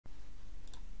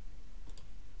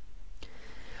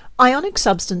Ionic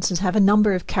substances have a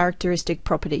number of characteristic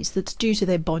properties that's due to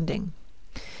their bonding.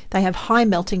 They have high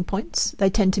melting points, they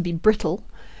tend to be brittle,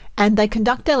 and they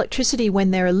conduct electricity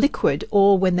when they're a liquid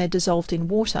or when they're dissolved in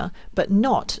water, but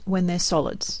not when they're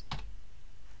solids.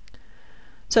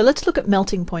 So let's look at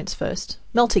melting points first.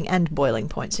 Melting and boiling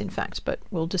points, in fact, but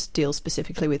we'll just deal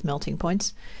specifically with melting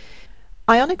points.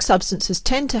 Ionic substances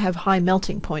tend to have high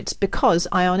melting points because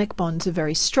ionic bonds are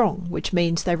very strong, which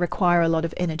means they require a lot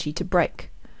of energy to break.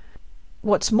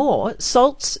 What's more,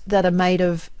 salts that are made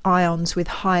of ions with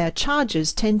higher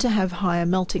charges tend to have higher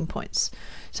melting points.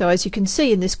 So as you can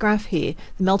see in this graph here,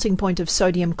 the melting point of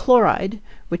sodium chloride,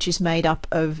 which is made up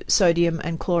of sodium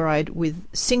and chloride with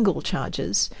single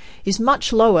charges, is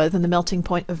much lower than the melting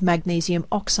point of magnesium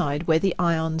oxide, where the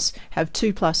ions have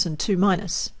 2+ and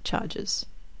 2- charges.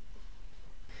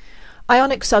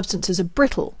 Ionic substances are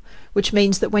brittle, which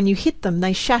means that when you hit them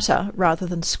they shatter rather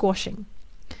than squashing.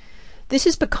 This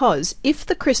is because if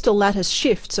the crystal lattice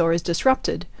shifts or is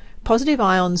disrupted, positive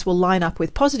ions will line up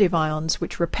with positive ions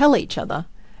which repel each other,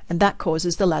 and that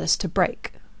causes the lattice to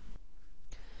break.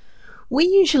 We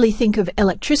usually think of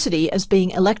electricity as being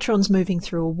electrons moving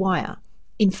through a wire.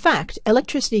 In fact,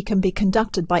 electricity can be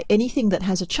conducted by anything that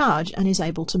has a charge and is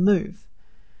able to move.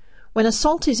 When a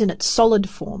salt is in its solid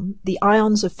form, the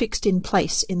ions are fixed in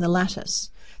place in the lattice.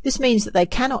 This means that they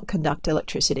cannot conduct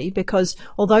electricity because,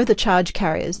 although the charge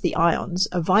carriers, the ions,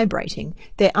 are vibrating,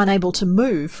 they're unable to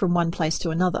move from one place to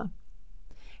another.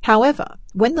 However,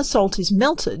 when the salt is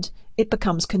melted, it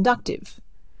becomes conductive.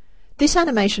 This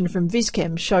animation from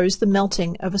VisChem shows the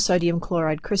melting of a sodium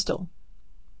chloride crystal.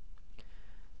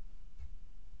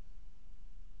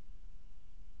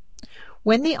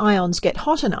 When the ions get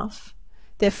hot enough,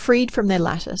 they're freed from their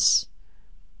lattice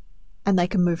and they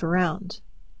can move around.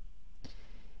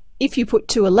 If you put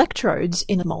 2 electrodes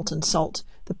in a molten salt,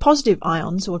 the positive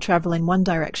ions will travel in one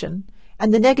direction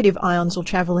and the negative ions will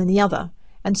travel in the other,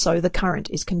 and so the current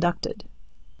is conducted.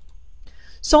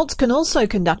 Salts can also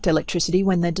conduct electricity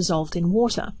when they're dissolved in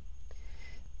water.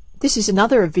 This is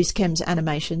another of VisChem's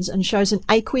animations and shows an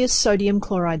aqueous sodium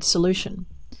chloride solution.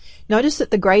 Notice that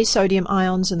the grey sodium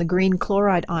ions and the green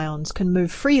chloride ions can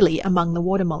move freely among the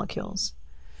water molecules.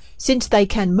 Since they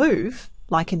can move,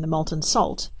 like in the molten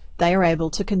salt, they are able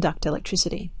to conduct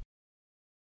electricity.